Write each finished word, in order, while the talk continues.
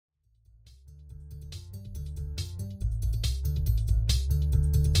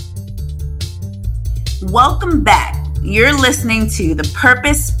Welcome back. You're listening to the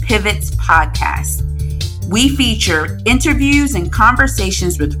Purpose Pivots podcast. We feature interviews and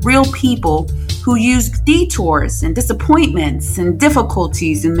conversations with real people who use detours and disappointments and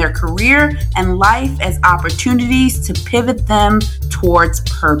difficulties in their career and life as opportunities to pivot them towards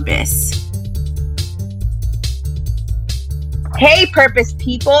purpose. Hey, Purpose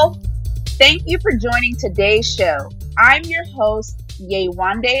people. Thank you for joining today's show. I'm your host,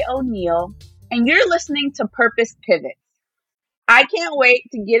 Yewande O'Neill, and you're listening to Purpose Pivots. I can't wait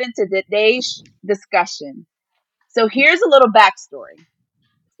to get into today's discussion. So here's a little backstory.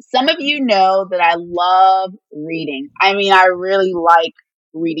 Some of you know that I love reading. I really like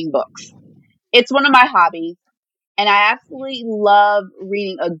reading books. It's one of my hobbies, and I absolutely love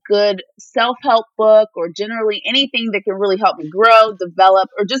reading a good self-help book or generally anything that can really help me grow, develop,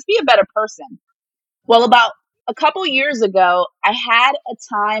 or just be a better person. Well, about a couple years ago, I had a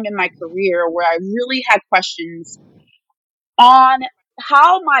time in my career where I really had questions on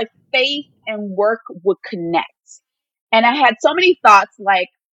how my faith and work would connect. And I had so many thoughts like,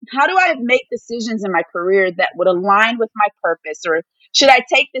 how do I make decisions in my career that would align with my purpose? Or should I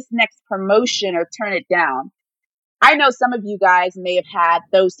take this next promotion or turn it down? I know some of you guys may have had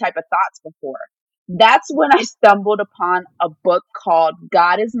those type of thoughts before. That's when I stumbled upon a book called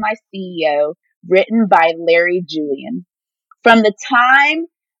God is My CEO, written by Larry Julian. From the time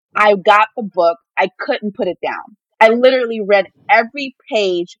I got the book, I couldn't put it down. I literally read every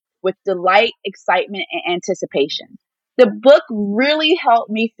page with delight, excitement, and anticipation. The book really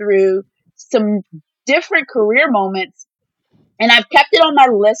helped me through some different career moments, and I've kept it on my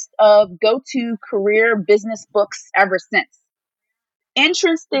list of go-to career business books ever since.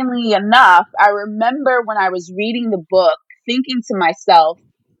 Interestingly enough, I remember when I was reading the book, thinking to myself,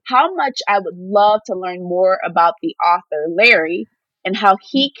 how much I would love to learn more about the author, Larry, and how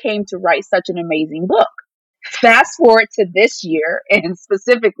he came to write such an amazing book. Fast forward to this year, and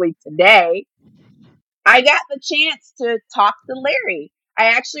specifically today, I got the chance to talk to Larry. I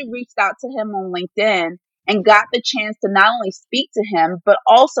actually reached out to him on LinkedIn and got the chance to not only speak to him, but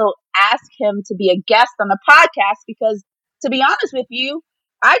also ask him to be a guest on the podcast because, to be honest with you,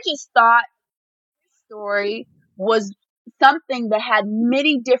 I just thought his story was something that had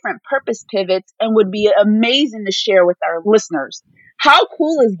many different purpose pivots and would be amazing to share with our listeners. How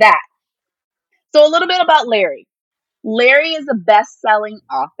cool is that? So a little bit about Larry. Larry is a best-selling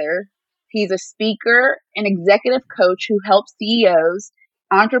author. He's a speaker and executive coach who helps CEOs,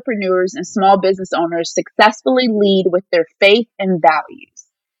 entrepreneurs, and small business owners successfully lead with their faith and values.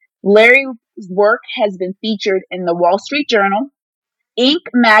 Larry's work has been featured in the Wall Street Journal, Inc.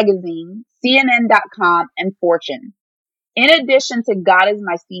 magazine, CNN.com, and Fortune. In addition to God is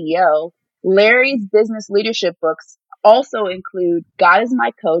My CEO, Larry's business leadership books also include God is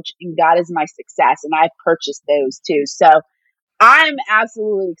My Coach and God is My Success, and I've purchased those too. So I'm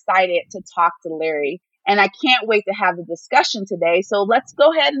absolutely excited to talk to Larry, and I can't wait to have the discussion today. So let's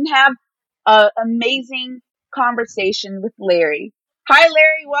go ahead and have an amazing conversation with Larry. Hi,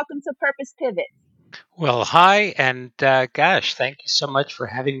 Larry. Welcome to Purpose Pivot. Well, hi, and gosh, thank you so much for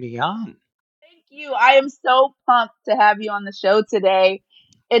having me on. Thank you. I am so pumped to have you on the show today.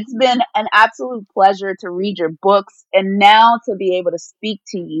 It's been an absolute pleasure to read your books and now to be able to speak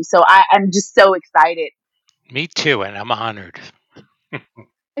to you. So I'm just so excited. Me too, and I'm honored.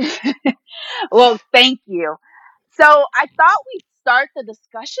 Well, thank you. So I thought we'd start the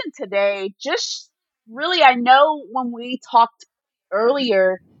discussion today. Just really, I know when we talked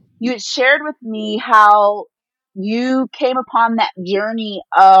earlier, you had shared with me how you came upon that journey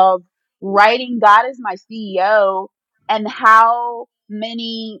of writing God is My CEO and how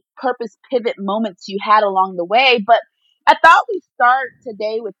many purpose pivot moments you had along the way. But I thought we'd start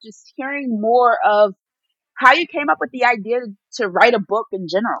today with just hearing more of how you came up with the idea to write a book in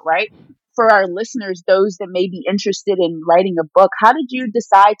general, right? For our listeners, those that may be interested in writing a book, how did you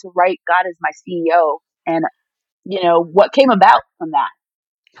decide to write God is My CEO? And, what came about from that?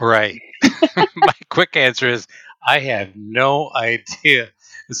 Right. My quick answer is I have no idea.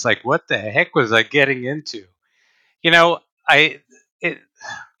 It's like, what the heck was I getting into? You know, I, it,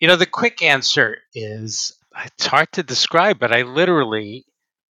 the quick answer is it's hard to describe, but I literally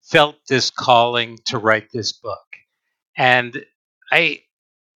felt this calling to write this book, and I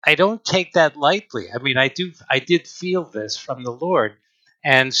I don't take that lightly. I mean, I did feel this from the Lord.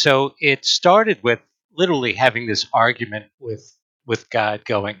 And so it started with literally having this argument with God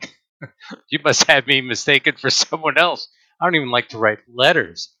going, you must have me mistaken for someone else. I don't even like to write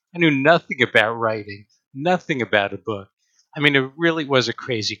letters. I knew nothing about writing, nothing about a book. I mean, it really was a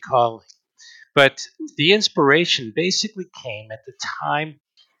crazy calling. But the inspiration basically came at the time.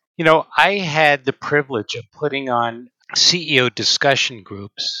 I had the privilege of putting on CEO discussion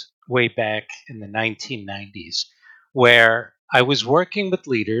groups way back in the 1990s where I was working with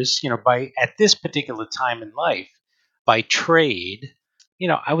leaders, by at this particular time in life, by trade,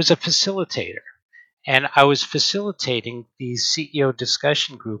 I was a facilitator. And I was facilitating these CEO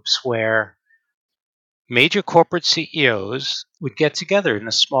discussion groups where major corporate CEOs would get together in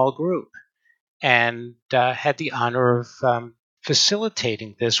a small group and had the honor of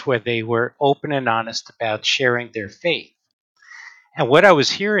facilitating this where they were open and honest about sharing their faith. And what I was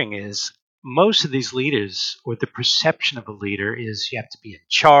hearing is most of these leaders, or the perception of a leader, is you have to be in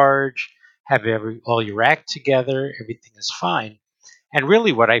charge, have all your act together, everything is fine. And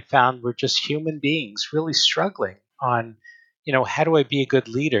really, what I found were just human beings really struggling on, how do I be a good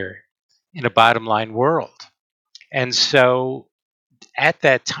leader in a bottom line world? And so at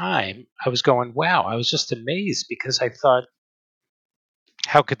that time, I was going, wow, I was just amazed because I thought,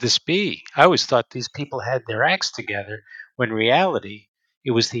 how could this be? I always thought these people had their acts together when in reality,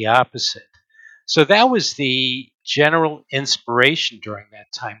 it was the opposite. So that was the general inspiration during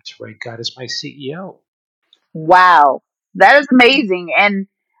that time to write God as My CEO. Wow. That is amazing. And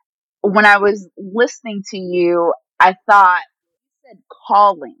when I was listening to you, I thought you said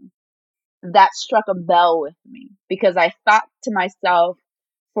calling. That struck a bell with me because I thought to myself,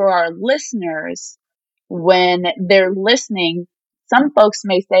 for our listeners, when they're listening, some folks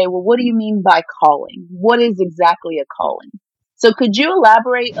may say, well, what do you mean by calling? What is exactly a calling? So could you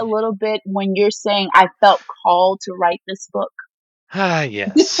elaborate a little bit when you're saying I felt called to write this book? Ah,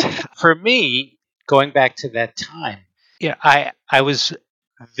 yes. For me, going back to that time, I was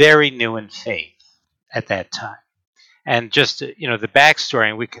very new in faith at that time. And just, the backstory,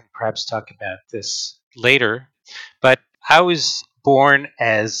 and we can perhaps talk about this later, but I was born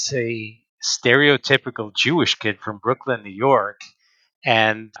as a stereotypical Jewish kid from Brooklyn, New York.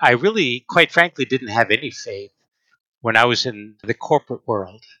 And I really, quite frankly, didn't have any faith when I was in the corporate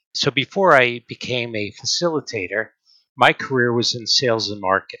world. So before I became a facilitator, my career was in sales and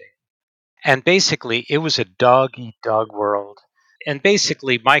marketing. And basically, it was a dog eat dog world. And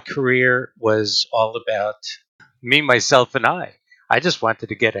basically, my career was all about me, myself, and I. I just wanted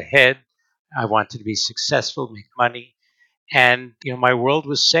to get ahead. I wanted to be successful, make money. And, my world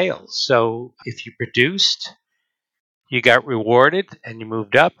was sales. So if you produced, you got rewarded and you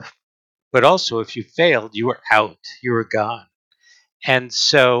moved up. But also, if you failed, you were out, you were gone. And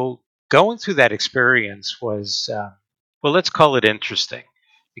so going through that experience was, well, let's call it interesting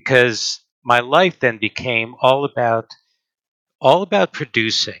because my life then became all about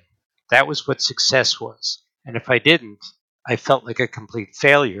producing. That was what success was. And if I didn't, I felt like a complete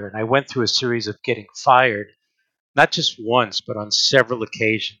failure. And I went through a series of getting fired, not just once, but on several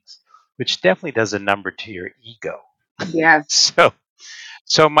occasions, which definitely does a number to your ego. Yes.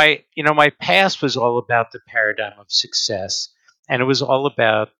 So my past was all about the paradigm of success, and it was all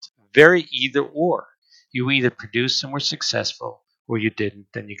about very either or. You either produced and were successful, or you didn't,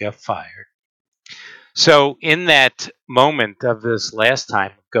 then you got fired. So in that moment of this last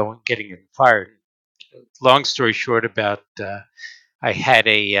time getting fired, long story short, about I had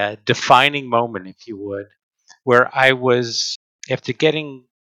a defining moment, if you would, where I was after getting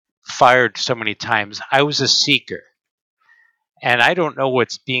fired so many times, I was a seeker. And I don't know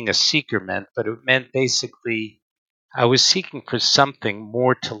what being a seeker meant, but it meant basically I was seeking for something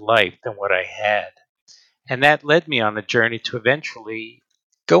more to life than what I had. And that led me on a journey to eventually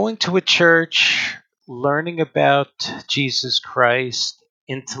going to a church, learning about Jesus Christ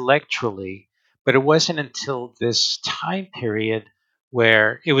intellectually. But it wasn't until this time period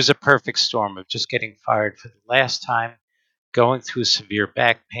where it was a perfect storm of just getting fired for the last time, going through severe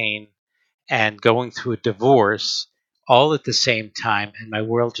back pain, and going through a divorce all at the same time, and my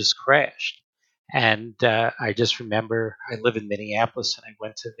world just crashed. And I just remember I live in Minneapolis, and I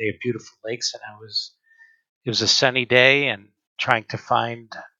went to the beautiful lakes, and it was a sunny day, and trying to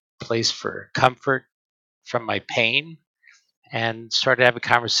find a place for comfort from my pain, and started to have a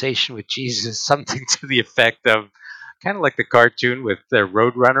conversation with Jesus, something to the effect of kind of like the cartoon with the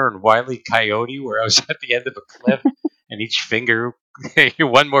Roadrunner and Wile E. Coyote, where I was at the end of a cliff and each finger,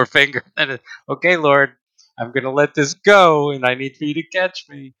 one more finger, and okay, Lord, I'm going to let this go, and I need for you to catch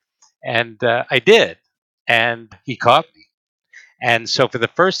me. And I did, and He caught me. And so, for the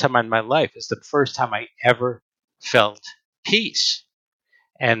first time in my life, is the first time I ever felt peace.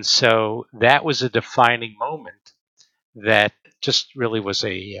 And so, that was a defining moment that just really was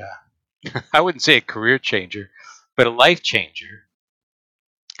I wouldn't say a career changer, but a life changer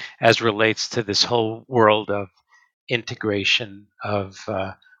as relates to this whole world of integration of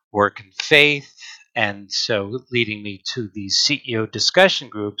work and faith. And so, leading me to these CEO discussion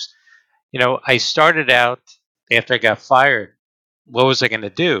groups, I started out after I got fired. What was I going to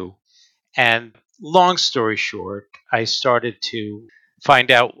do? And long story short, I started to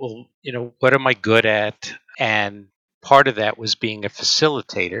find out, well, what am I good at? And part of that was being a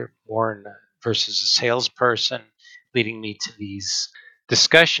facilitator versus a salesperson, leading me to these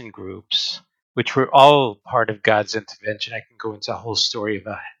discussion groups, which were all part of God's intervention. I can go into a whole story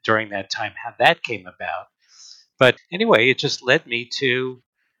about during that time how that came about. But anyway, it just led me to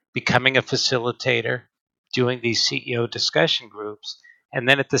becoming a facilitator, doing these CEO discussion groups, and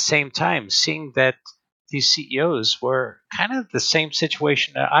then at the same time seeing that these CEOs were kind of the same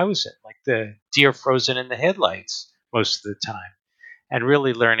situation that I was in, like the deer frozen in the headlights most of the time, and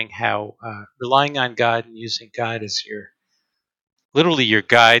really learning how relying on God and using God as literally your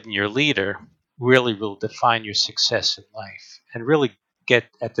guide and your leader really will define your success in life and really get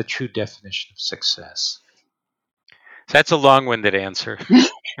at the true definition of success. So that's a long-winded answer.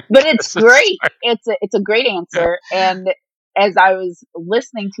 But it's great. It's a great answer. And as I was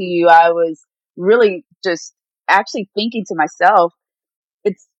listening to you, I was really just actually thinking to myself,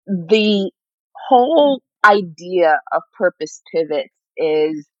 it's the whole idea of purpose pivots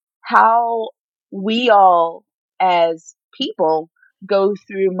is how we all as people go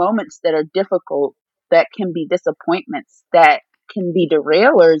through moments that are difficult, that can be disappointments, that can be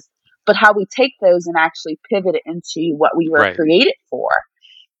derailers, but how we take those and actually pivot it into what we were Right. created for.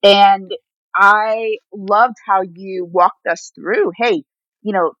 And I loved how you walked us through, hey,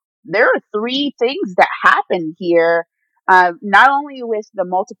 there are three things that happen here, not only with the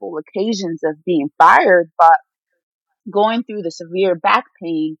multiple occasions of being fired, but going through the severe back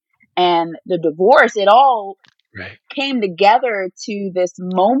pain and the divorce. It all Right. came together to this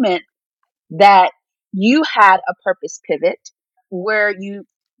moment that you had a purpose pivot where you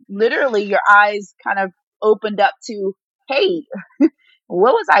literally, your eyes kind of opened up to, hey,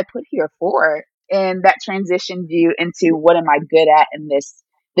 what was I put here for? And that transitioned you into what am I good at in this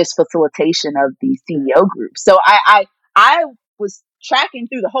facilitation of the CEO group. So I was tracking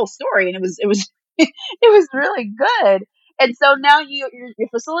through the whole story, and it was it was really good. And so now you're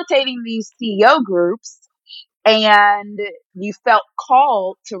facilitating these CEO groups, and you felt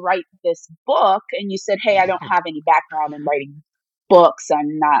called to write this book, and you said, hey, I don't have any background in writing books,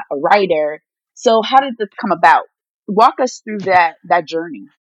 I'm not a writer. So how did this come about? Walk us through that journey.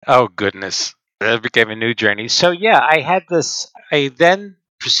 Oh goodness, that became a new journey. So yeah, I had this. I then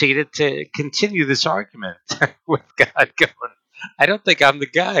proceeded to continue this argument with God, going, I don't think I'm the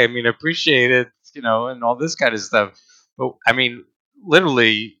guy. I mean, appreciate it, and all this kind of stuff. But I mean,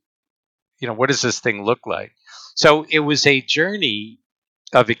 literally, what does this thing look like? So it was a journey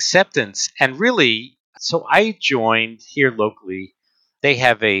of acceptance, and really, so I joined here locally. They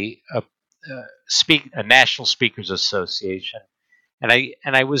have a national speakers association, and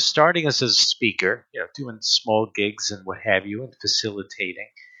I was starting as a speaker, doing small gigs and what have you, and facilitating,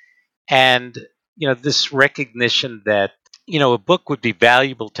 and this recognition that a book would be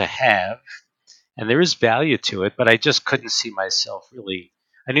valuable to have, and there is value to it, but I just couldn't see myself really.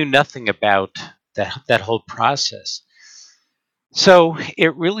 I knew nothing about that whole process, so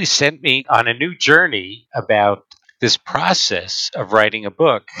it really sent me on a new journey about this process of writing a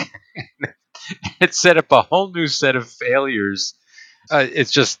book. It set up a whole new set of failures. It's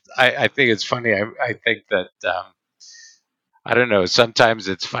just, I think it's funny. I think that, I don't know, sometimes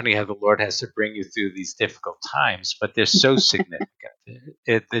it's funny how the Lord has to bring you through these difficult times, but they're so significant.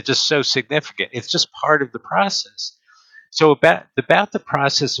 They're just so significant. It's just part of the process. So about the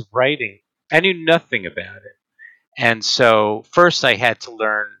process of writing, I knew nothing about it. And so first I had to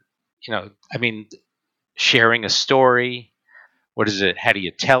learn, I mean, sharing a story. What is it? How do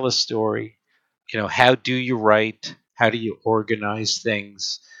you tell a story? How do you write? How do you organize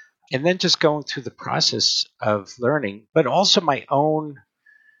things? And then just going through the process of learning, but also my own,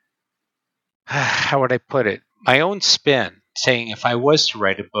 how would I put it? My own spin, saying if I was to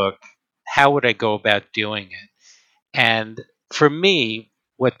write a book, how would I go about doing it? And for me,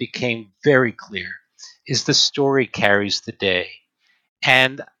 what became very clear is the story carries the day.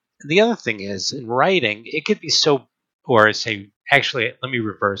 And the other thing is, in writing, it could be so, or say, actually, let me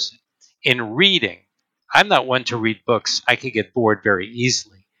reverse it. In reading, I'm not one to read books. I could get bored very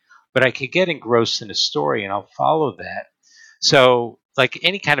easily, but I could get engrossed in a story and I'll follow that. So, like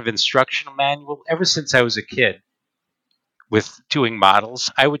any kind of instructional manual, ever since I was a kid with doing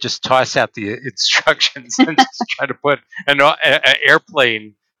models, I would just toss out the instructions and just try to put an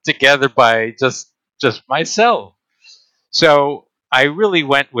airplane together by just myself. So I really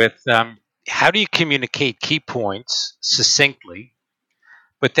went with how do you communicate key points succinctly,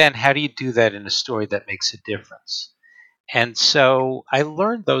 But then how do you do that in a story that makes a difference? And so I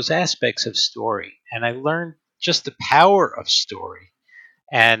learned those aspects of story, and I learned just the power of story.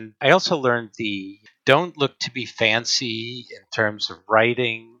 And I also learned the don't look to be fancy in terms of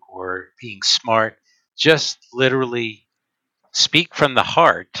writing or being smart, just literally speak from the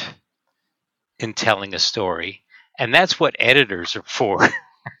heart in telling a story. And that's what editors are for.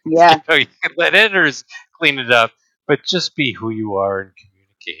 Yeah. You can let editors clean it up, but just be who you are and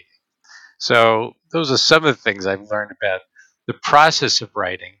communicate. So those are some of the things I've learned about the process of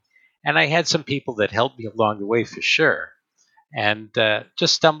writing. And I had some people that helped me along the way for sure. And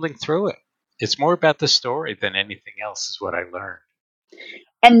just stumbling through it. It's more about the story than anything else, is what I learned.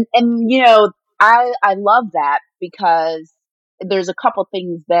 And I love that because there's a couple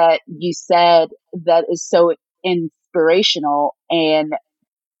things that you said that is so inspirational and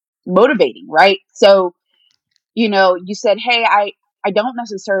motivating, right? So, you said, "Hey, I don't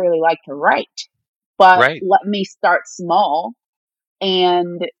necessarily like to write, but Right. let me start small."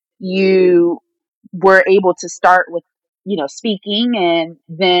 And you were able to start with, speaking, and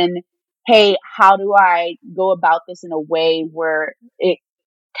then, "Hey, how do I go about this in a way where it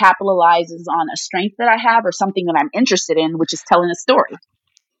capitalizes on a strength that I have or something that I'm interested in, which is telling a story?"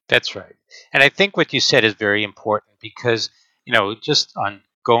 That's right. And I think what you said is very important because, just on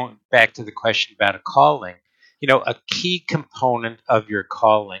going back to the question about a calling, a key component of your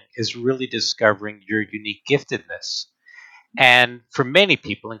calling is really discovering your unique giftedness. And for many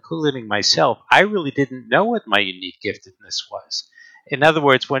people, including myself, I really didn't know what my unique giftedness was. In other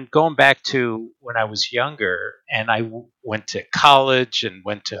words, when going back to when I was younger and went to college and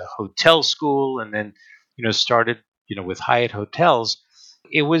went to hotel school and then, started, with Hyatt Hotels,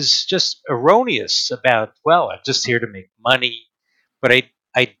 it was just erroneous about, well, I'm just here to make money. But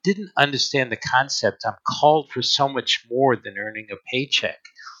I didn't understand the concept. I'm called for so much more than earning a paycheck.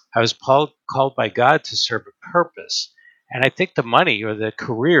 I was called by God to serve a purpose. And I think the money or the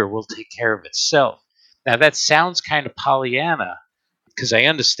career will take care of itself. Now, that sounds kind of Pollyanna because I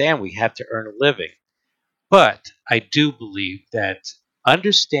understand we have to earn a living. But I do believe that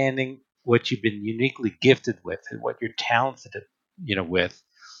understanding what you've been uniquely gifted with and what you're talented, with,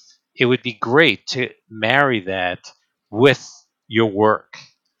 it would be great to marry that with your work.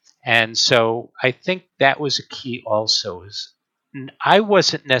 And so I think that was a key also is I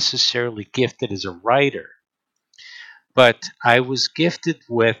wasn't necessarily gifted as a writer, but I was gifted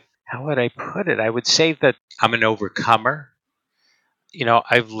with, how would I put it? I would say that I'm an overcomer.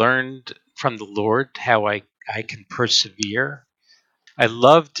 I've learned from the Lord how I can persevere. I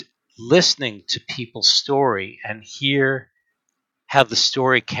loved listening to people's story and hear how the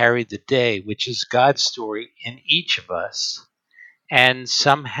story carried the day, which is God's story in each of us, and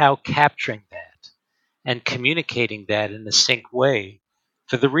somehow capturing that and communicating that in a sync way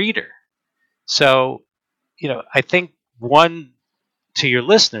for the reader. So, I think one to your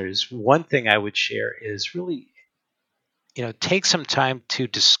listeners, one thing I would share is really, take some time to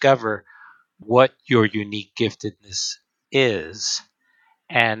discover what your unique giftedness is.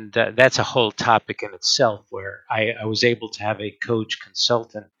 And that's a whole topic in itself where I was able to have a coach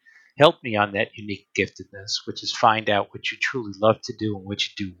consultant help me on that unique giftedness, which is find out what you truly love to do and what you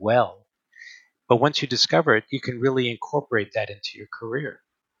do well. But once you discover it, you can really incorporate that into your career.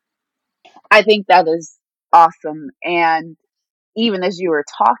 I think that is awesome. And even as you were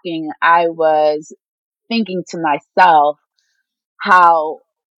talking, I was thinking to myself how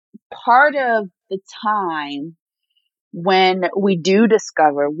part of the time when we do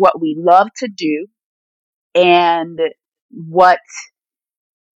discover what we love to do and what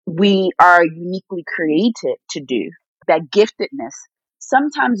we are uniquely created to do, that giftedness,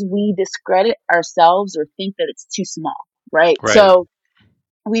 sometimes we discredit ourselves or think that it's too small, right? Right, So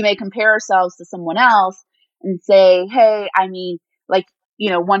we may compare ourselves to someone else and say, "Hey, I mean, like,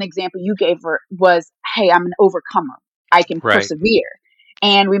 one example you gave was, hey, I'm an overcomer. I can right. persevere."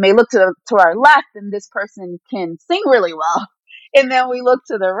 And we may look to our left and this person can sing really well. And then we look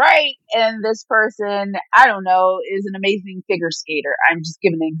to the right and this person, I don't know, is an amazing figure skater. I'm just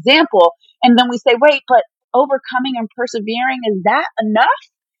giving an example. And then we say, "Wait, but overcoming and persevering, is that enough?"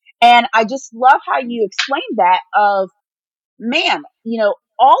 And I just love how you explained that of, man,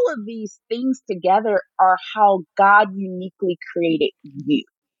 all of these things together are how God uniquely created you.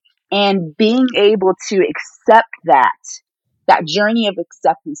 And being able to accept that journey of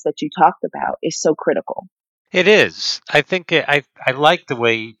acceptance that you talked about is so critical. It is. I think I like the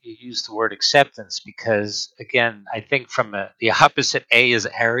way you use the word acceptance because, again, I think from the opposite A is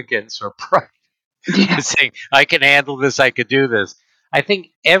arrogance or pride. Yeah. Saying, I can handle this, I could do this. I think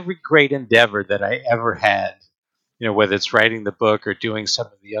every great endeavor that I ever had, whether it's writing the book or doing some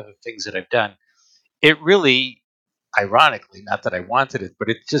of the other things that I've done, it really, ironically, not that I wanted it, but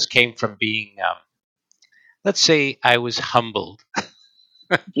it just came from being, let's say, I was humbled.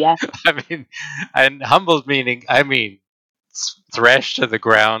 Yeah. I mean, and humbled meaning, thrashed to the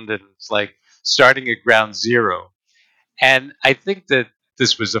ground, and it's like starting at ground zero. And I think that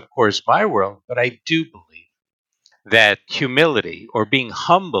this was, of course, my world, but I do believe that humility or being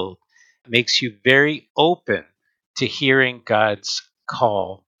humbled makes you very open to hearing God's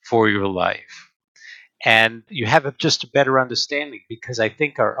call for your life. And you have just a better understanding, because I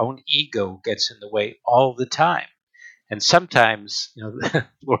think our own ego gets in the way all the time. And sometimes, the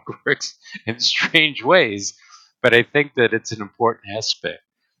Lord works in strange ways, but I think that it's an important aspect.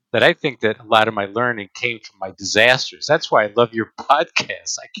 That I think that a lot of my learning came from my disasters. That's why I love your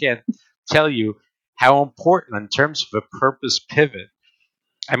podcast. I can't tell you how important, in terms of a purpose pivot.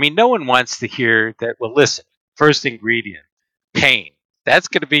 I mean, no one wants to hear that. Well, listen, first ingredient, pain. That's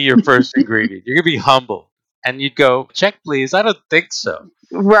going to be your first ingredient. You're going to be humble, and you'd go, check, please. I don't think so.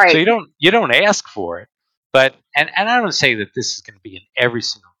 So Right. you don't ask for it, but and I don't say that this is going to be in every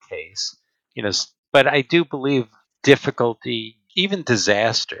single case, but I do believe difficulty, even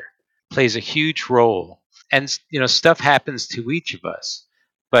disaster, plays a huge role, and stuff happens to each of us,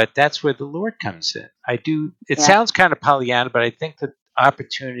 but that's where the Lord comes in. I do. It Yeah. sounds kind of Pollyanna, but I think that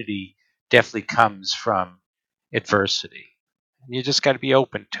opportunity definitely comes from adversity, and you just got to be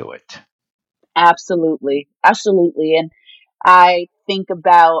open to it. Absolutely. Absolutely. And I think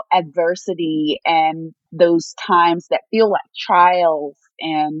about adversity and those times that feel like trials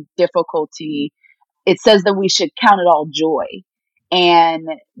and difficulty. It says that we should count it all joy. And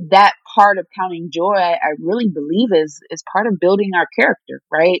that part of counting joy, I really believe is part of building our character,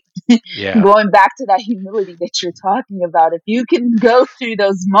 right? Yeah, Going back to that humility that you're talking about, if you can go through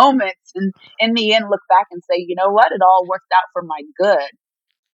those moments and in the end look back and say, you know what, it all worked out for my good,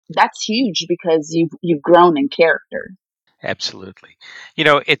 that's huge because you've grown in character. absolutely.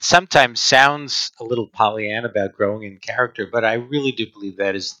 It sometimes sounds a little Pollyanna about growing in character, but I really do believe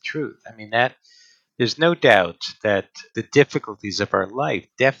that is the truth. I mean, that there's no doubt that the difficulties of our life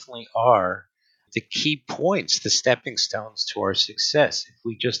definitely are the key points, the stepping stones to our success, if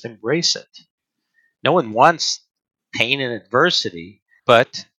we just embrace it. No one wants pain and adversity,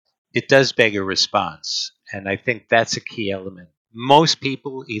 but it does beg a response. And I think that's a key element. Most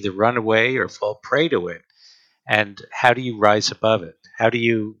people either run away or fall prey to it. And how do you rise above it? How do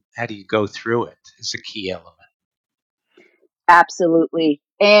you go through it is a key element. Absolutely.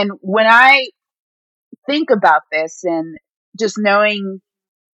 And when I think about this and just knowing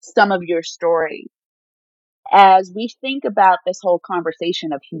some of your story, as we think about this whole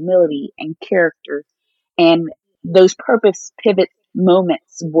conversation of humility and character and those purpose pivot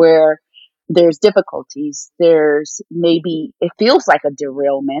moments where there's difficulties, there's maybe it feels like a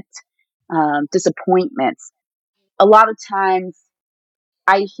derailment, disappointments. A lot of times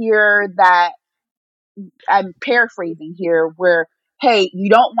I hear that, I'm paraphrasing here, where, hey, you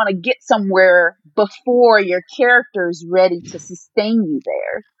don't want to get somewhere before your character's ready to sustain you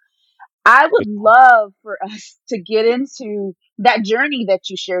there. I would love for us to get into that journey that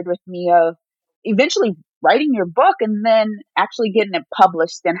you shared with me of eventually writing your book and then actually getting it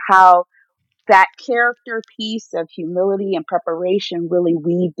published, and how that character piece of humility and preparation really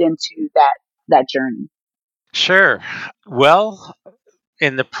weaved into that journey. Sure. Well,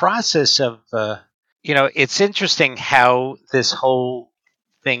 in the process of, it's interesting how this whole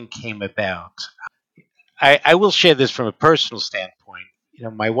thing came about. I will share this from a personal standpoint.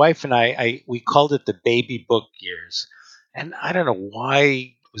 My wife and we called it the baby book years. And I don't know why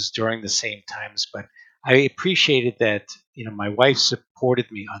it was during the same times, but I appreciated that, my wife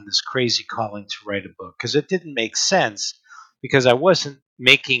supported me on this crazy calling to write a book, because it didn't make sense, because I wasn't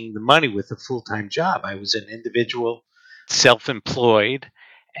making the money with a full time job. I was an individual, self employed.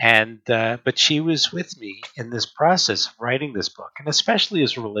 But she was with me in this process of writing this book, and especially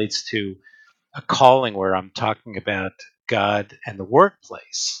as it relates to a calling where I'm talking about God and the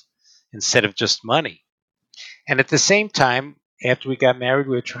workplace instead of just money. And at the same time, after we got married,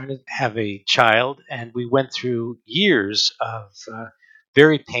 we were trying to have a child, and we went through years of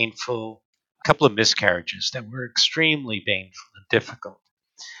very painful, a couple of miscarriages that were extremely painful and difficult.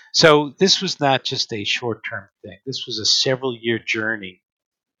 So this was not just a short term thing. This was a several year journey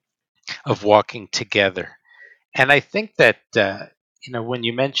of walking together. And I think that when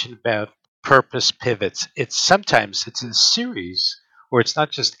you mention about purpose pivots, it's a series, or it's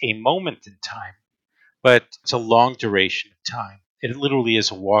not just a moment in time, but it's a long duration of time. It literally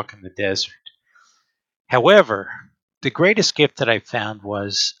is a walk in the desert. However, the greatest gift that I found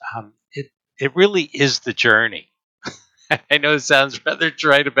was, it really is the journey. I know it sounds rather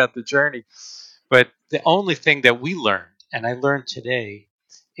trite about the journey, but the only thing that we learned, and I learned today,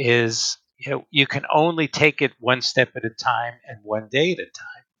 is you can only take it one step at a time and one day at a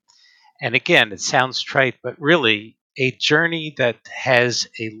time. And again, it sounds trite, but really, a journey that has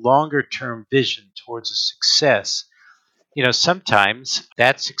a longer term vision towards a success, sometimes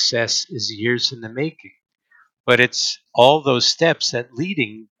that success is years in the making, but it's all those steps that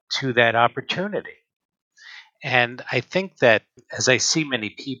leading to that opportunity. And I think that as I see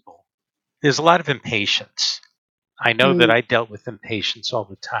many people, there's a lot of impatience. I know that Mm, I dealt with impatience all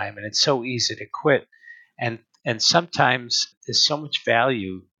the time, and it's so easy to quit. And sometimes there's so much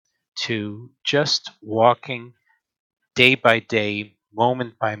value to just walking day by day,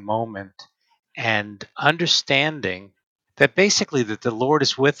 moment by moment, and understanding that basically that the Lord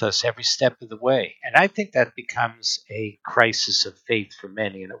is with us every step of the way. And I think that becomes a crisis of faith for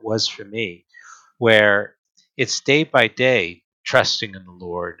many, and it was for me, where it's day by day trusting in the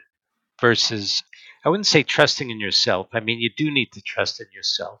Lord versus, I wouldn't say trusting in yourself. I mean, you do need to trust in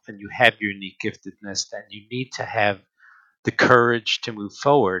yourself, and you have your unique giftedness, and you need to have the courage to move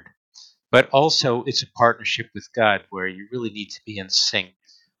forward. But also, it's a partnership with God where you really need to be in sync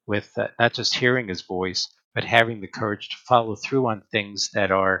with not just hearing His voice, but having the courage to follow through on things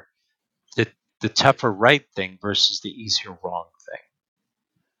that are the, the tougher right thing versus the easier wrong thing.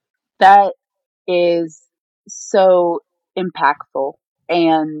 that is so impactful.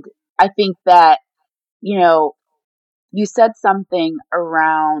 And I think that, you know, you said something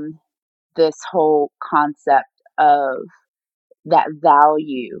around this whole concept of that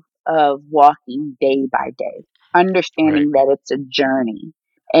value of walking day by day, Right. understanding that it's a journey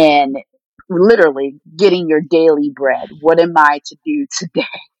and literally getting your daily bread. What am I to do today?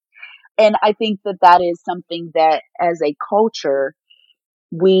 And I think that that is something that as a culture,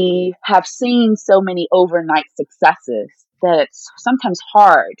 we have seen so many overnight successes that it's sometimes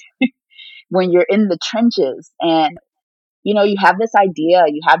hard when you're in the trenches and you have this idea,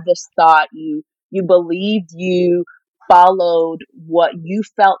 you have this thought, you believed, you followed what you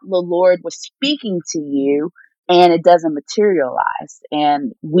felt the Lord was speaking to you, and it doesn't materialize.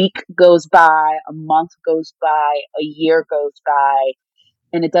 And week goes by, a month goes by, a year goes by,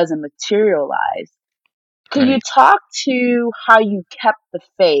 and it doesn't materialize. Can you Right. talk to how you kept the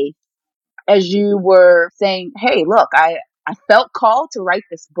faith as you were saying, "Hey, look, I felt called to write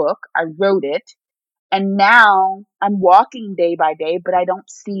this book. I wrote it, and now I'm walking day by day, but I don't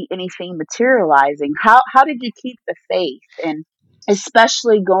see anything materializing." How did you keep the faith, and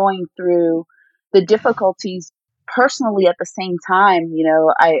especially going through the difficulties personally at the same time?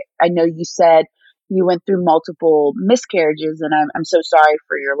 I know you said you went through multiple miscarriages, and I'm so sorry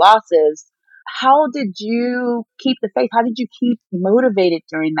for your losses. How did you keep the faith? How did you keep motivated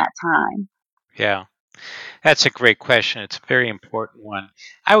during that time? Yeah. That's a great question. It's a very important one.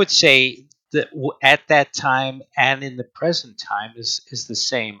 I would say that at that time and in the present time is the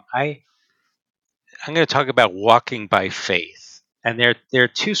same. I'm going to talk about walking by faith, and there are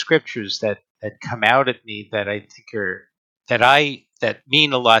two scriptures that come out at me that I think are that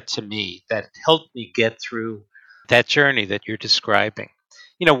mean a lot to me, that helped me get through that journey that you're describing.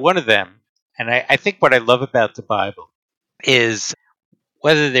 One of them, and I think what I love about the Bible is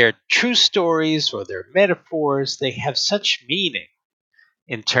whether they're true stories or they're metaphors, they have such meaning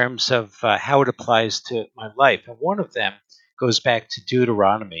in terms of how it applies to my life. And one of them goes back to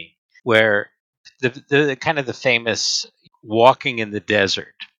Deuteronomy, where the kind of the famous walking in the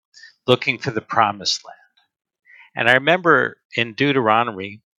desert, looking for the promised land. And I remember in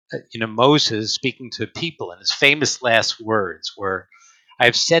Deuteronomy, Moses speaking to people, and his famous last words were,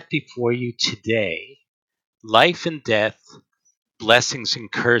 "I've set before you today life and death, blessings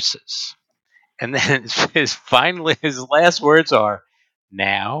and curses." And then his last words are,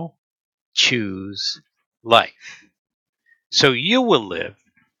 "Now choose life. So you will live,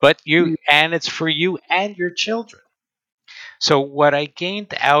 Mm, and it's for you and your children." So what I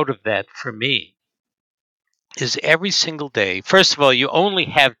gained out of that for me is every single day. First of all, you only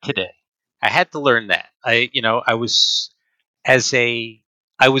have today. I had to learn that. I was as a,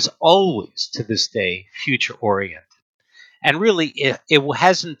 I was always to this day future oriented. And really, it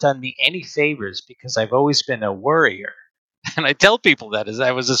hasn't done me any favors because I've always been a worrier. And I tell people that as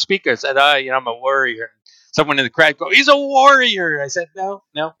I was a speaker, I said, I'm a worrier. And someone in the crowd go, "He's a warrior." I said, no,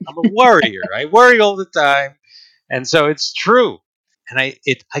 no, I'm a worrier. I worry all the time. And so it's true. And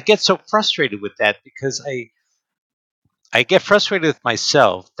I get so frustrated with that because I get frustrated with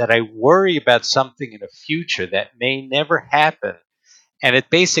myself that I worry about something in a future that may never happen. And it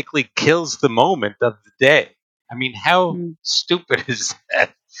basically kills the moment of the day. I mean, how mm. stupid is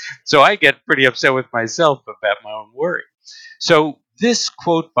that? So I get pretty upset with myself about my own worry. So this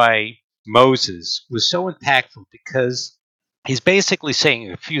quote by Moses was so impactful because he's basically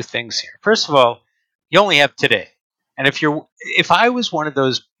saying a few things here. First of all, you only have today. And if I was one of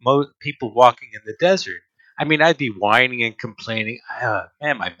those people walking in the desert, I mean, I'd be whining and complaining.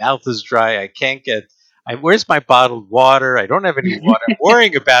 Man, my mouth is dry. I can't get. Where's my bottled water? I don't have any water. I'm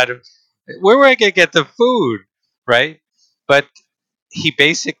worrying about it. Where am I going to get the food? Right? But he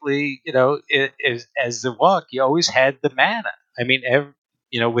basically, as the walk, he always had the manna. I mean,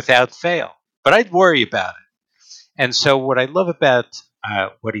 without fail. But I'd worry about it. And so, what I love about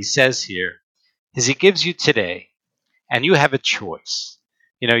what he says here is he gives you today, and you have a choice.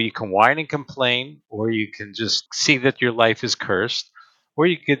 You can whine and complain, or you can just see that your life is cursed, or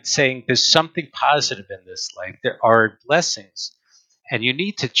you could say there's something positive in this life. There are blessings, and you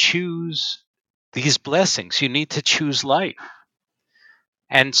need to choose these blessings. You need to choose life.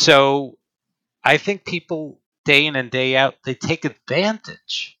 And so, I think people day in and day out, they take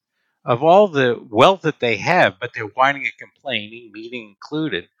advantage of all the wealth that they have, but they're whining and complaining, me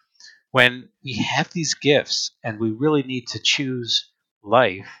included, when we have these gifts and we really need to choose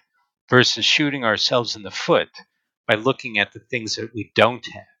life versus shooting ourselves in the foot by looking at the things that we don't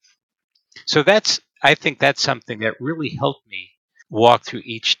have. So I think that's something that really helped me walk through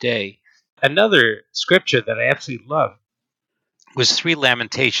each day. Another scripture that I absolutely love was 3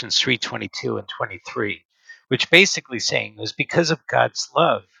 Lamentations 3:22 and 23, which basically saying is because of God's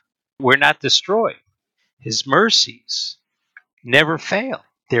love, we're not destroyed. His mercies never fail.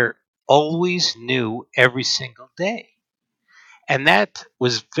 They're always new every single day. And that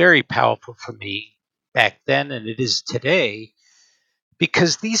was very powerful for me back then, and it is today,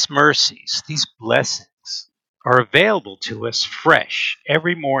 because these mercies, these blessings, are available to us fresh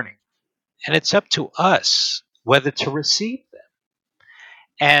every morning. And it's up to us whether to receive them.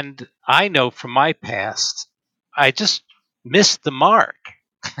 And I know from my past, I just missed the mark.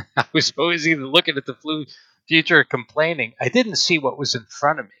 I was always either looking at the future or complaining. I didn't see what was in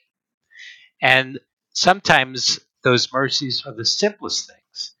front of me. And sometimes those mercies are the simplest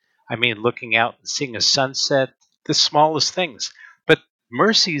things. I mean, looking out and seeing a sunset, the smallest things. But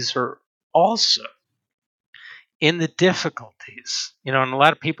mercies are also in the difficulties. And a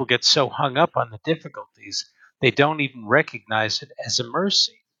lot of people get so hung up on the difficulties, they don't even recognize it as a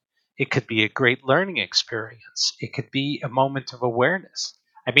mercy. It could be a great learning experience. It could be a moment of awareness.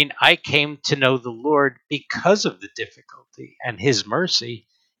 I mean, I came to know the Lord because of the difficulty and His mercy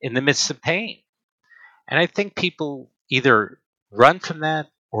in the midst of pain. And I think people either run from that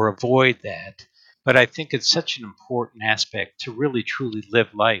or avoid that. But I think it's such an important aspect to really truly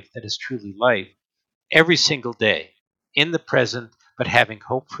live life that is truly life every single day in the present, but having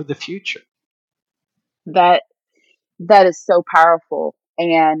hope for the future. That that is so powerful,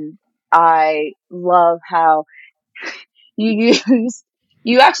 and I love how you use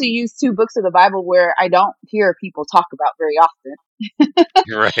you actually use two books of the Bible where I don't hear people talk about very often.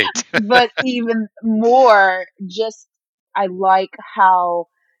 Right. But even more, just I like how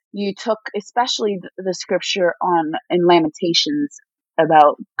you took, especially the scripture on in Lamentations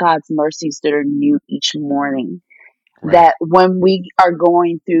about God's mercies that are new each morning. Right. That when we are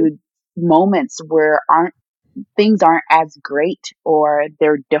going through moments where aren't things aren't as great or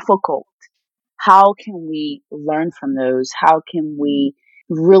they're difficult, how can we learn from those? How can we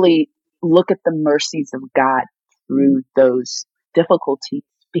really look at the mercies of God through those difficulties?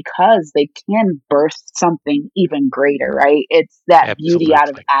 Because they can birth something even greater, right? It's that beauty out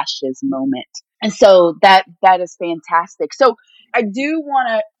of Absolutely. ashes moment. And so that is fantastic. So I do want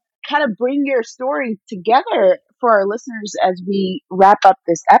to kind of bring your story together for our listeners as we wrap up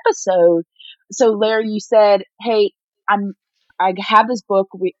this episode. So Larry, you said, "Hey, I have this book.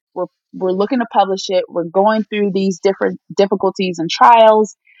 We're looking to publish it. We're going through these different difficulties and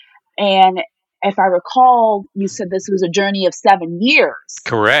trials, and if I recall, you said this was a journey of 7 years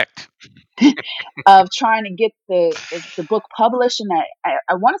Correct. of trying to get the book published, and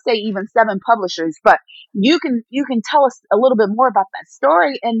I want to say even 7 publishers, but you can tell us a little bit more about that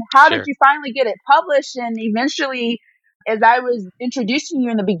story and how did Sure. you finally get it published and eventually, as I was introducing you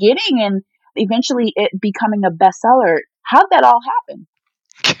in the beginning, and eventually it becoming a bestseller. How'd that all happen?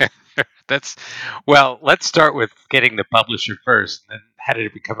 That's well, let's start with getting the publisher first, and then how did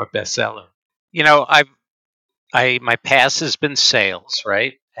it become a bestseller? I my past has been sales,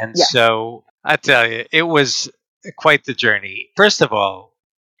 right? And Yes. so I tell you, it was quite the journey. First of all,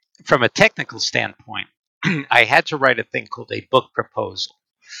 from a technical standpoint, I had to write a thing called a book proposal,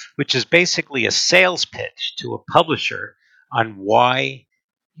 which is basically a sales pitch to a publisher on why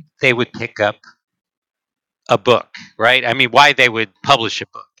they would pick up a book, right? I mean, why they would publish a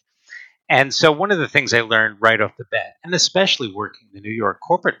book. And so one of the things I learned right off the bat, and especially working the New York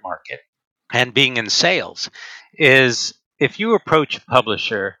corporate market and being in sales, is if you approach a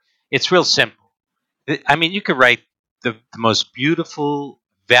publisher, it's real simple. I mean, you could write the most beautiful,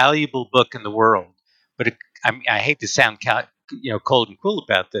 valuable book in the world, but I mean, I hate to sound cold and cruel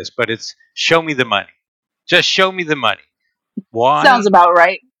about this, but it's show me the money. Just show me the money. Sounds Why? about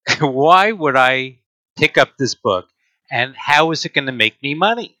right. Why would I pick up this book, and how is it going to make me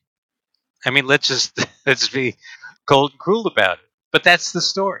money? I mean, let's just let's be cold and cruel about it. But that's the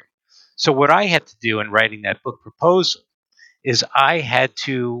story. So what I had to do in writing that book proposal is I had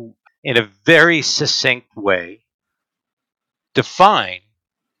to, in a very succinct way, define,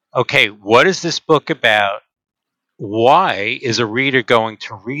 okay, what is this book about? Why is a reader going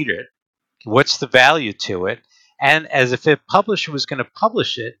to read it? What's the value to it? And as if a publisher was going to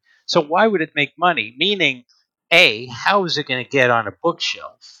publish it, so why would it make money? Meaning, A, how is it going to get on a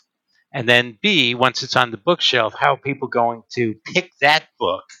bookshelf? And then B, once it's on the bookshelf, how are people going to pick that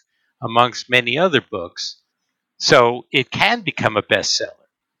book amongst many other books so it can become a bestseller?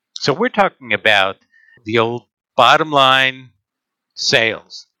 So we're talking about the old bottom line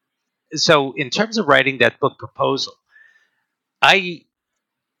sales. So in terms of writing that book proposal, I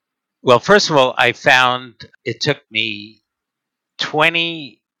well, first of all, I found it took me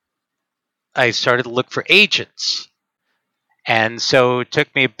 20, I started to look for agents. And so it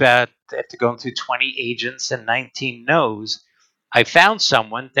took me about, after going through 20 agents and 19 no's, I found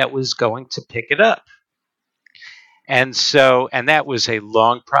someone that was going to pick it up. And so, and that was a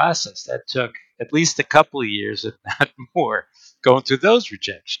long process. That took at least a couple of years, if not more, going through those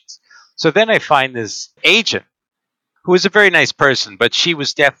rejections. So then I find this agent who was a very nice person, but she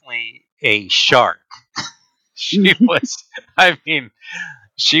was definitely a shark. She was, I mean,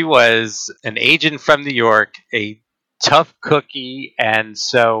 she was an agent from New York, a tough cookie. And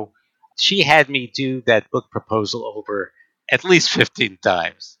so she had me do that book proposal over at least 15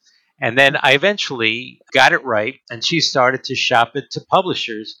 times. And then I eventually got it right, and she started to shop it to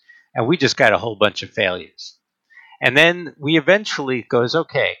publishers, and we just got a whole bunch of failures. And then we eventually goes,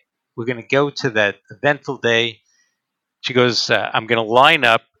 okay, we're going to go to that eventful day. She goes, I'm going to line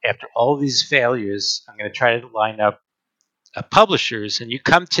up after all these failures. I'm going to try to line up publishers, and you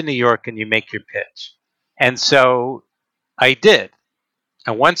come to New York and you make your pitch. And so I did.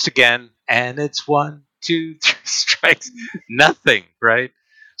 And once again, and it's one, two, three strikes, nothing, right?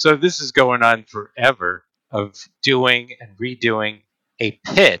 So this is going on forever of doing and redoing a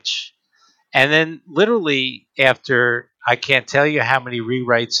pitch. And then literally after, I can't tell you how many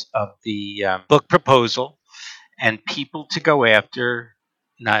rewrites of the book proposal and people to go after,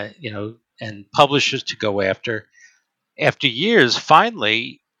 not, and publishers to go after years,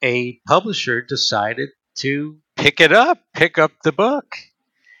 finally, a publisher decided to pick up the book.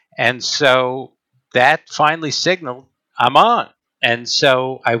 And so that finally signaled I'm on. And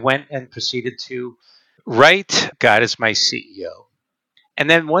so I went and proceeded to write God is My CEO. And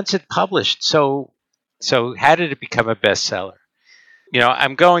then once it published, so how did it become a bestseller?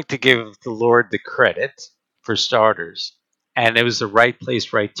 I'm going to give the Lord the credit for starters. And it was the right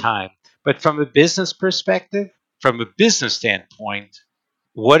place, right time. But from a business perspective, from a business standpoint,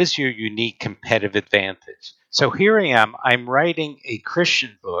 what is your unique competitive advantage? So here I am, I'm writing a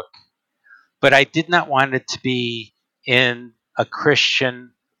Christian book, but I did not want it to be in a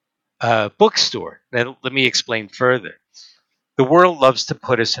Christian bookstore. Now, let me explain further. The world loves to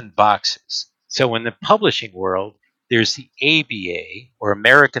put us in boxes. So in the publishing world, there's the ABA, or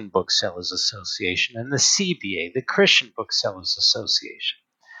American Booksellers Association, and the CBA, the Christian Booksellers Association.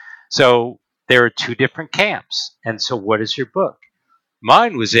 So there are two different camps. And so what is your book?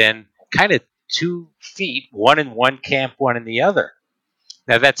 Mine was in kind of 2 feet, one in one camp, one in the other.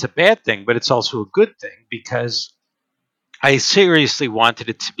 Now that's a bad thing, but it's also a good thing because I seriously wanted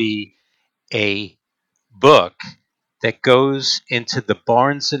it to be a book that goes into the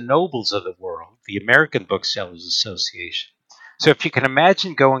Barnes and Nobles of the world, the American Booksellers Association. So if you can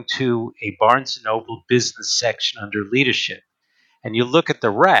imagine going to a Barnes and Noble business section under leadership, and you look at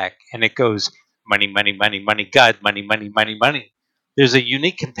the rack and it goes money, money, money, money, God, money, money, money, money. There's a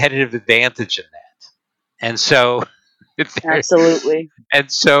unique competitive advantage in that. And so Absolutely.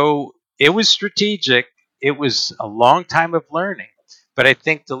 and so it was strategic. It was a long time of learning. But I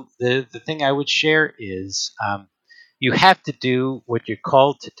think the thing I would share is you have to do what you're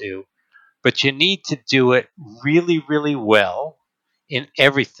called to do, but you need to do it really, really well in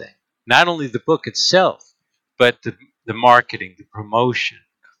everything. Not only the book itself, but the marketing, the promotion.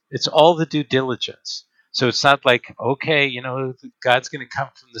 It's all the due diligence. So it's not like, okay, God's going to come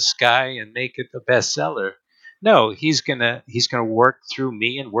from the sky and make it a bestseller. No, he's gonna work through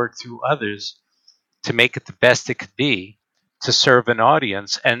me and work through others to make it the best it could be to serve an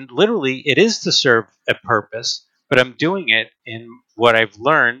audience. And literally, it is to serve a purpose, but I'm doing it in what I've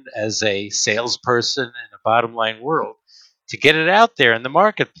learned as a salesperson in a bottom line world to get it out there in the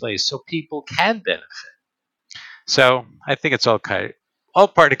marketplace so people can benefit. So I think it's all part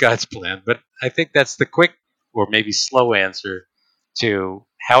of God's plan. But I think that's the quick or maybe slow answer to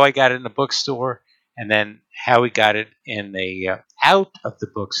how I got it in the bookstore, and then how we got it in the out of the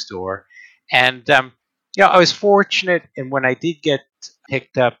bookstore. And I was fortunate, and when I did get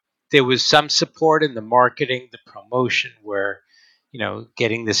picked up, there was some support in the marketing, the promotion, where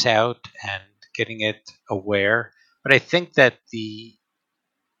getting this out and getting it aware. But I think that the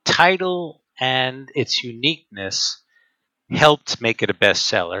title and its uniqueness helped make it a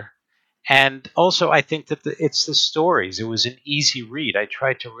bestseller. And also, I think that it's the stories. It was an easy read. I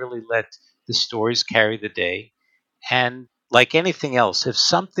tried to really let the stories carry the day. And like anything else, if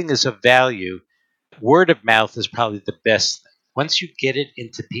something is of value, word of mouth is probably the best thing. Once you get it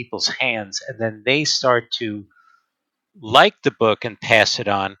into people's hands and then they start to like the book and pass it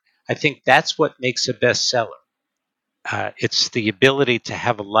on, I think that's what makes a bestseller. It's the ability to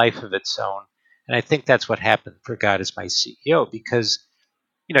have a life of its own. And I think that's what happened for God is My CEO, because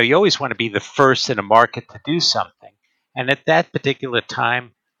you always want to be the first in a market to do something. And at that particular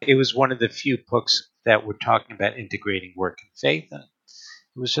time, it was one of the few books that were talking about integrating work and faith. And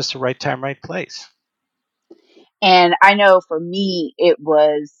it was just the right time, right place. And I know for me, it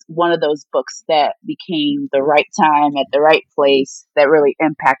was one of those books that became the right time at the right place that really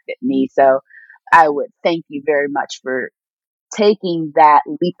impacted me. So I would thank you very much for taking that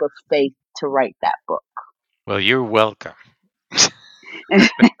leap of faith to write that book. Well, you're welcome.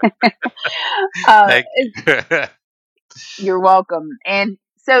 uh, Thank you. You're welcome. And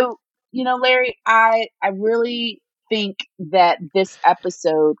so, Larry, I really think that this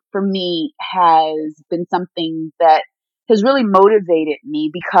episode for me has been something that has really motivated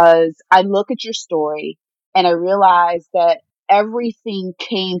me because I look at your story and I realize that everything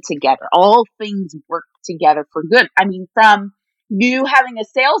came together. All things worked together for good. I mean, from you having a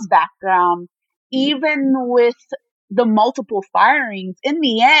sales background, even with the multiple firings, in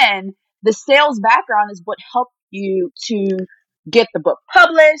the end, the sales background is what helped you to get the book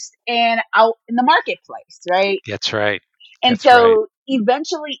published and out in the marketplace, right? That's right. And That's right. so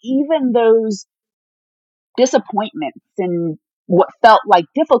eventually, even those disappointments and what felt like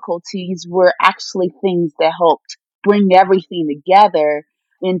difficulties were actually things that helped bring everything together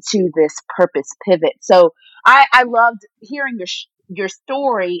into this purpose pivot. So I loved hearing your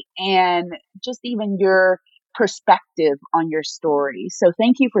story and just even your perspective on your story. So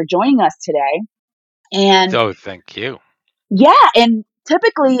thank you for joining us today. And Oh, thank you. yeah, and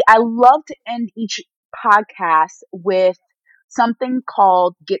typically I love to end each podcast with something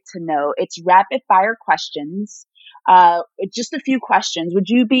called Get to Know. It's rapid fire questions. Just a few questions. Would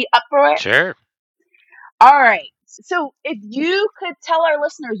you be up for it? Sure. All right. So if you could tell our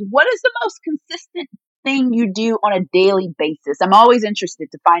listeners, what is the most consistent thing you do on a daily basis? I'm always interested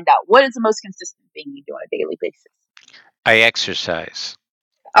to find out what is the most consistent thing you do on a daily basis. I exercise.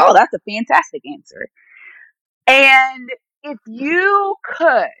 Oh, that's a fantastic answer. And if you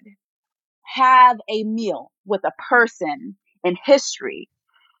could have a meal with a person in history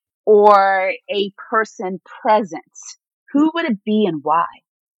or a person present, who would it be and why?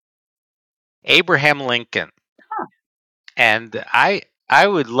 Abraham Lincoln. Huh. And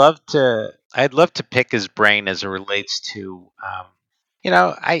I'd love to pick his brain as it relates to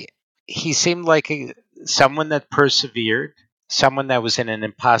I he seemed like someone that persevered, someone that was in an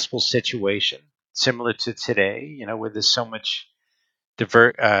impossible situation, similar to today, where there's so much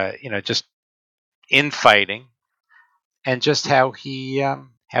just infighting, and just how he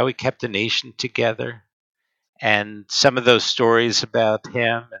kept the nation together, and some of those stories about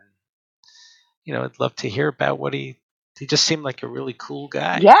him, and I'd love to hear about what he just seemed like a really cool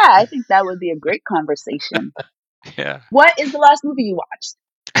guy. Yeah, I think that would be a great conversation. Yeah. What is the last movie you watched?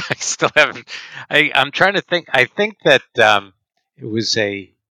 I still haven't. I'm trying to think. I think that it was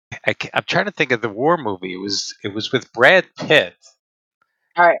I'm trying to think of the war movie. It was with Brad Pitt.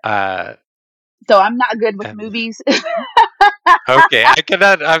 All right. Uh, So I'm not good with and movies. okay, I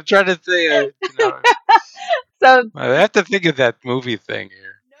cannot. I'm trying to think. So I have to think of that movie thing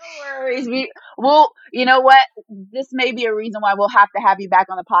here. no worries. Well, you know what? This may be a reason why we'll have to have you back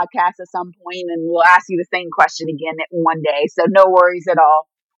on the podcast at some point and we'll ask you the same question again one day. So no worries at all.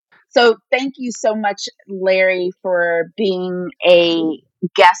 So thank you so much, Larry, for being a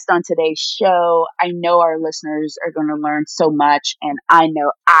guest on today's show. I know our listeners are going to learn so much, and I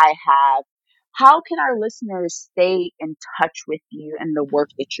know I have. how can our listeners stay in touch with you and the work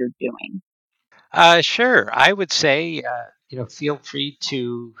that you're doing? Sure. I would say, feel free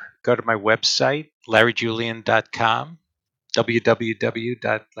to go to my website, larryjulian.com,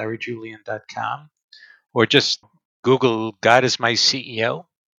 www.larryjulian.com, or just Google God is my CEO,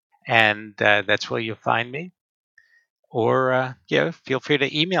 and that's where you'll find me. Or, feel free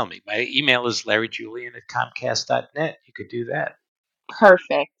to email me. My email is larryjulian@comcast.net. You could do that.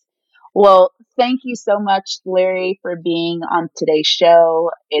 Perfect. Well, thank you so much, Larry, for being on today's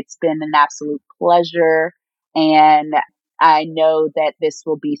show. It's been an absolute pleasure. And I know that this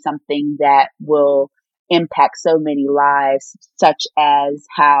will be something that will impact so many lives, such as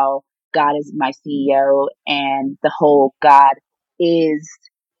how God is my CEO and the whole God is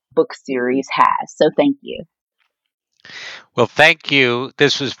book series has. So thank you. Well, thank you.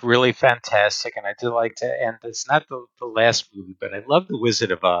 This was really fantastic, and I do like to end. It's not the last movie, but I love The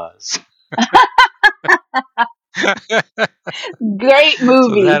Wizard of Oz. Great So that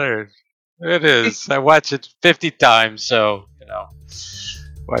movie. it is. I watch it 50 times, so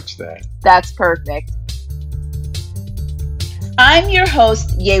watch that. That's perfect. I'm your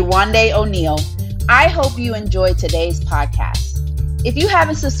host, Yewande O'Neill. I hope you enjoyed today's podcast. If you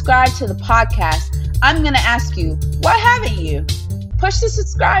haven't subscribed to the podcast, I'm going to ask you, why haven't you? Push the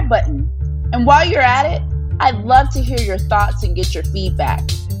subscribe button. And while you're at it, I'd love to hear your thoughts and get your feedback.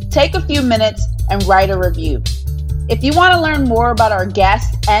 Take a few minutes and write a review. If you want to learn more about our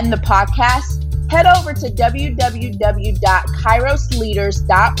guests and the podcast, head over to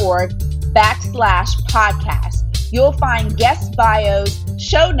www.kairosleaders.org/podcast. You'll find guest bios,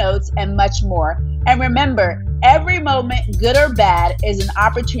 show notes, and much more. And remember, every moment, good or bad, is an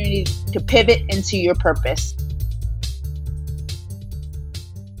opportunity to pivot into your purpose.